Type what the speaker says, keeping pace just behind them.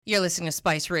You're listening to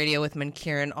Spice Radio with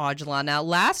Kieran Ojala. Now,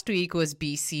 last week was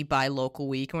BC Buy Local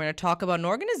Week, and we're going to talk about an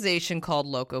organization called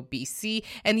LOCO B.C.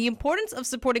 and the importance of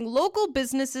supporting local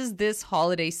businesses this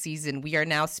holiday season. We are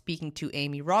now speaking to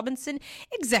Amy Robinson,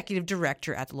 Executive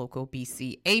Director at LOCO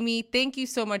B.C. Amy, thank you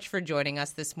so much for joining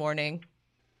us this morning.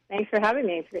 Thanks for having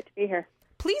me. It's great to be here.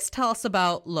 Please tell us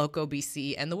about LOCO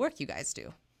B.C. and the work you guys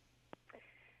do.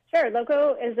 Sure.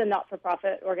 LOCO is a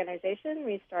not-for-profit organization.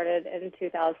 We started in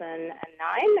 2009,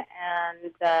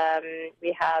 and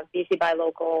we have BC Buy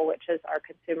Local, which is our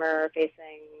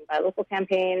consumer-facing Buy Local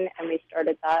campaign, and we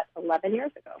started that 11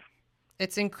 years ago.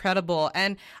 It's incredible.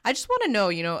 And I just want to know,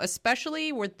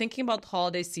 especially we're thinking about the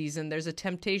holiday season, there's a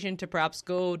temptation to perhaps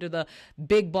go to the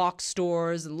big box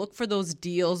stores and look for those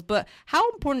deals. But how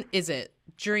important is it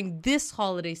during this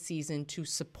holiday season to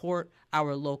support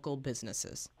our local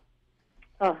businesses?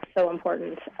 Oh, so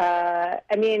important. There's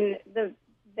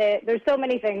so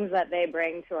many things that they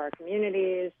bring to our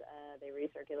communities. They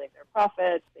recirculate their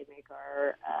profits. They make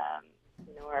our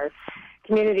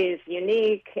communities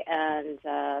unique, and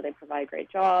they provide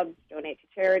great jobs, donate to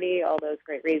charity, all those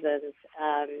great reasons.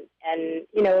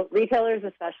 Retailers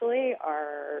especially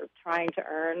are trying to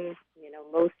earn,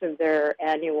 most of their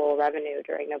annual revenue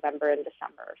during November and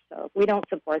December. So if we don't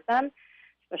support them,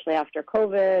 especially after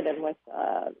COVID and with,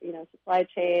 supply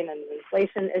chain and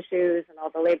inflation issues and all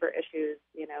the labor issues,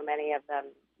 many of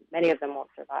them won't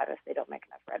survive if they don't make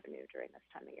enough revenue during this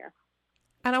time of year.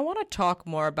 And I want to talk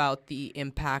more about the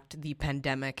impact the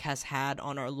pandemic has had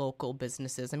on our local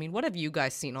businesses. I mean, what have you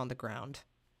guys seen on the ground?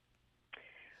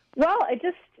 Well,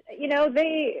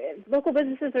 local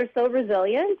businesses are so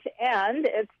resilient, and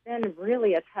it's been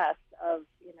really a test of,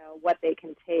 what they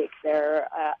can take.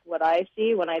 What I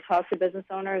see when I talk to business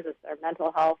owners is their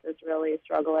mental health is really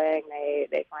struggling.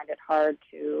 They find it hard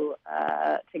to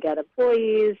get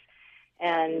employees,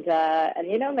 and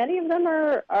many of them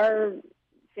are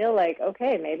feel like,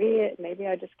 okay, maybe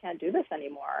I just can't do this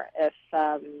anymore if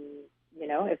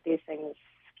these things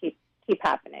keep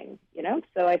happening,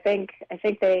 So I think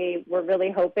they were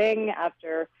really hoping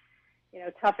after,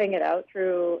 toughing it out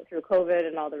through COVID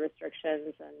and all the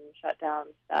restrictions and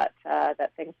shutdowns that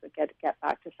things would get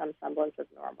back to some semblance of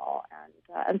normal.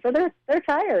 And so they're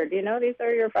tired, These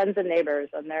are your friends and neighbors,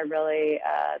 and they're really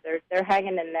they're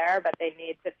hanging in there, but they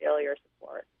need to feel your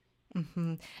support.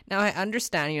 Mm-hmm. Now, I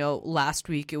understand, last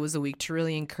week it was a week to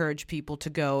really encourage people to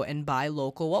go and buy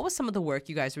local. What was some of the work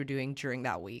you guys were doing during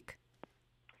that week?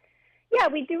 Yeah,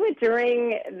 we do it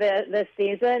during the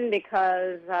season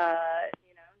because, no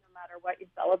matter what you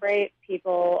celebrate,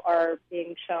 people are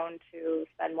being shown to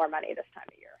spend more money this time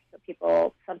of year. So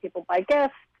some people buy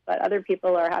gifts, but other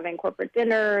people are having corporate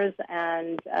dinners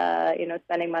and,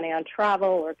 spending money on travel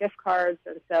or gift cards.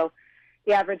 And so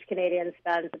the average Canadian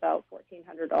spends about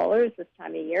 $1,400 this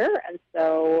time of year. And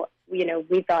so, we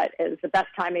thought it was the best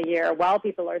time of year while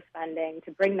people are spending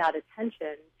to bring that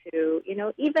attention to,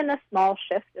 even a small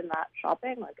shift in that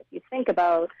shopping. Like if you think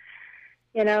about,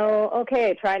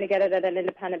 trying to get it at an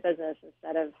independent business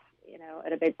instead of,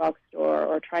 at a big box store,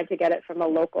 or trying to get it from a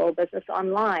local business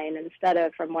online instead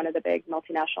of from one of the big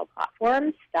multinational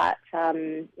platforms, that,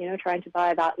 trying to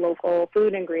buy that local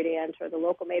food ingredient or the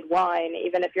local made wine,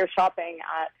 even if you're shopping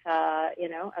at a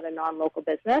non-local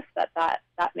business,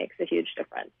 that makes a huge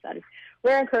difference. And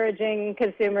we're encouraging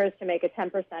consumers to make a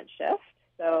 10% shift.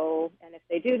 So, and if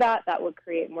they do that, that would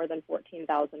create more than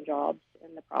 14,000 jobs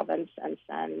in the province and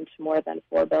send more than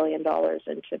 $4 billion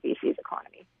into BC's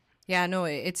economy. Yeah, no,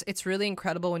 it's really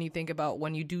incredible when you think about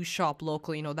when you do shop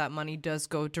locally, that money does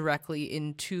go directly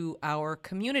into our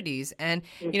communities. And,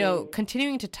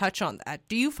 continuing to touch on that,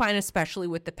 do you find, especially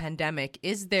with the pandemic,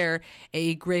 is there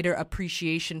a greater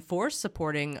appreciation for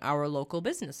supporting our local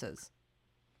businesses?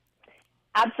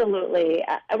 Absolutely.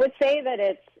 I would say that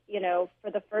it's, for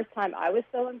the first time I was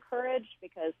so encouraged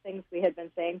because things we had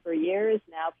been saying for years,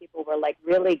 now people were like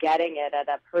really getting it at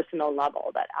a personal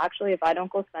level that actually if I don't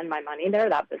go spend my money there,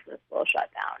 that business will shut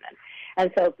down.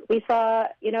 And so we saw,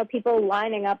 people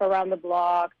lining up around the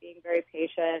block, being very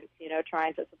patient,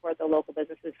 trying to support the local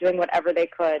businesses, doing whatever they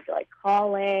could, like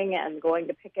calling and going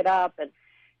to pick it up and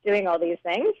doing all these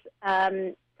things.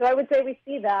 So I would say we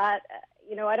see that,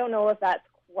 I don't know if that's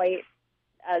quite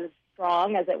as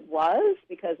strong as it was,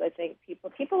 because I think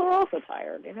people are also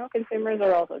tired. Consumers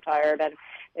are also tired, and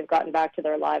they've gotten back to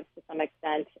their lives to some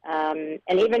extent.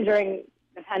 And even during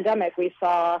the pandemic, we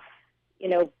saw,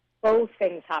 both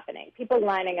things happening. People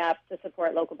lining up to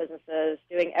support local businesses,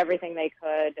 doing everything they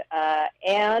could,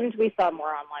 and we saw more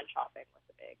online shopping with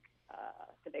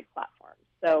the big platforms.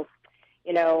 So,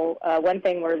 one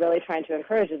thing we're really trying to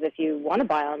encourage is if you want to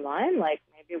buy online, like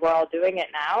maybe maybe we're all doing it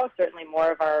now. Certainly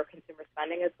more of our consumer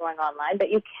spending is going online, but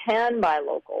you can buy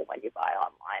local when you buy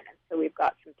online. And so we've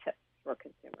got some tips for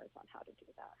consumers on how to do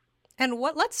that. And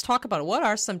let's talk about it. What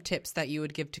are some tips that you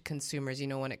would give to consumers,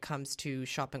 when it comes to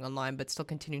shopping online, but still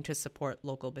continuing to support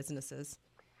local businesses?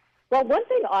 Well, one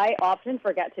thing I often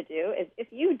forget to do is if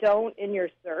you don't in your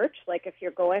search, like if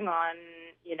you're going on,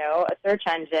 a search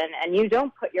engine and you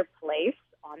don't put your place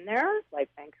on there, like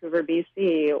Vancouver,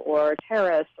 BC or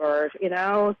Terrace or,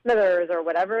 Smithers or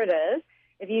whatever it is,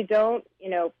 if you don't,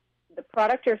 the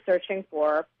product you're searching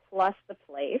for plus the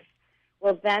place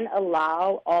will then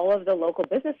allow all of the local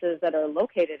businesses that are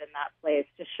located in that place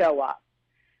to show up.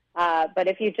 But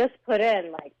if you just put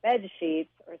in like bed sheets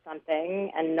or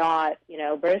something and not,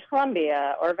 British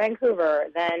Columbia or Vancouver,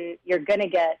 then you're going to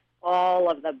get all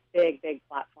of the big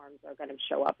platforms are going to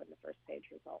show up in the first page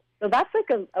results. So that's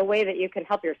like a way that you can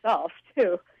help yourself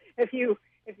too. If you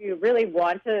really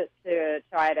want to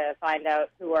try to find out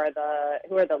who are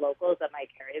the locals that might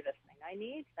carry this thing I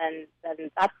need, then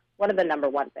that's one of the number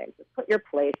one things is put your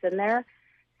place in there.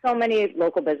 So many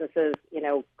local businesses,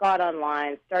 got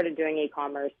online, started doing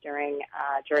e-commerce during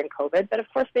COVID, but of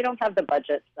course they don't have the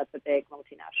budgets that the big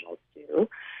multinationals do,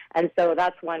 and so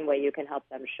that's one way you can help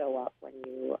them show up when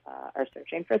you are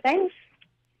searching for things.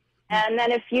 And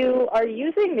then if you are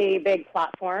using the big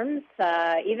platforms,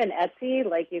 even Etsy,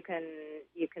 like you can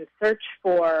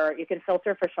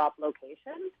filter for shop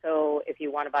location. So if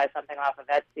you want to buy something off of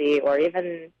Etsy, or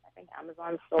even I think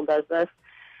Amazon still does this.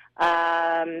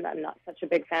 I'm not such a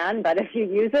big fan, but if you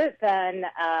use it, then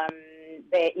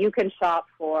you can shop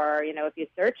for, if you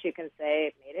search, you can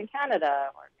say made in Canada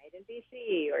or made in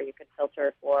BC, or you can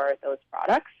filter for those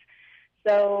products.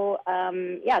 So,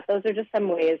 those are just some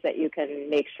ways that you can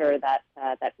make sure that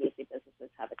BC businesses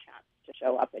have a chance to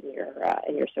show up in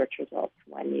your search results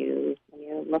when you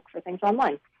look for things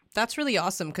online. That's really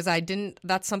awesome because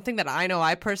that's something that I know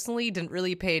I personally didn't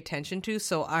really pay attention to,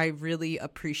 so I really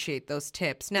appreciate those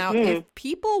tips. Now, if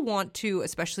people want to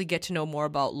especially get to know more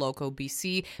about LOCO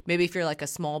BC, maybe if you're like a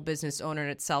small business owner in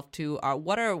itself too,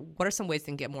 what are some ways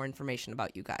they can get more information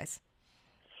about you guys?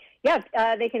 Yeah,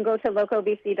 they can go to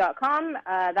locobc.com.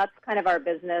 That's kind of our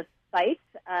business site.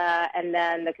 And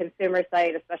then the consumer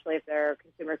site, especially if they're a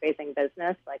consumer-facing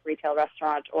business like retail,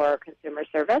 restaurant, or consumer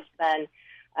service, then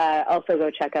also go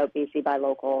check out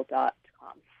bcbylocal.com.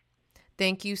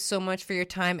 Thank you so much for your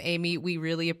time, Amy. We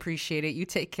really appreciate it. You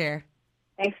take care.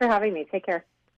 Thanks for having me. Take care.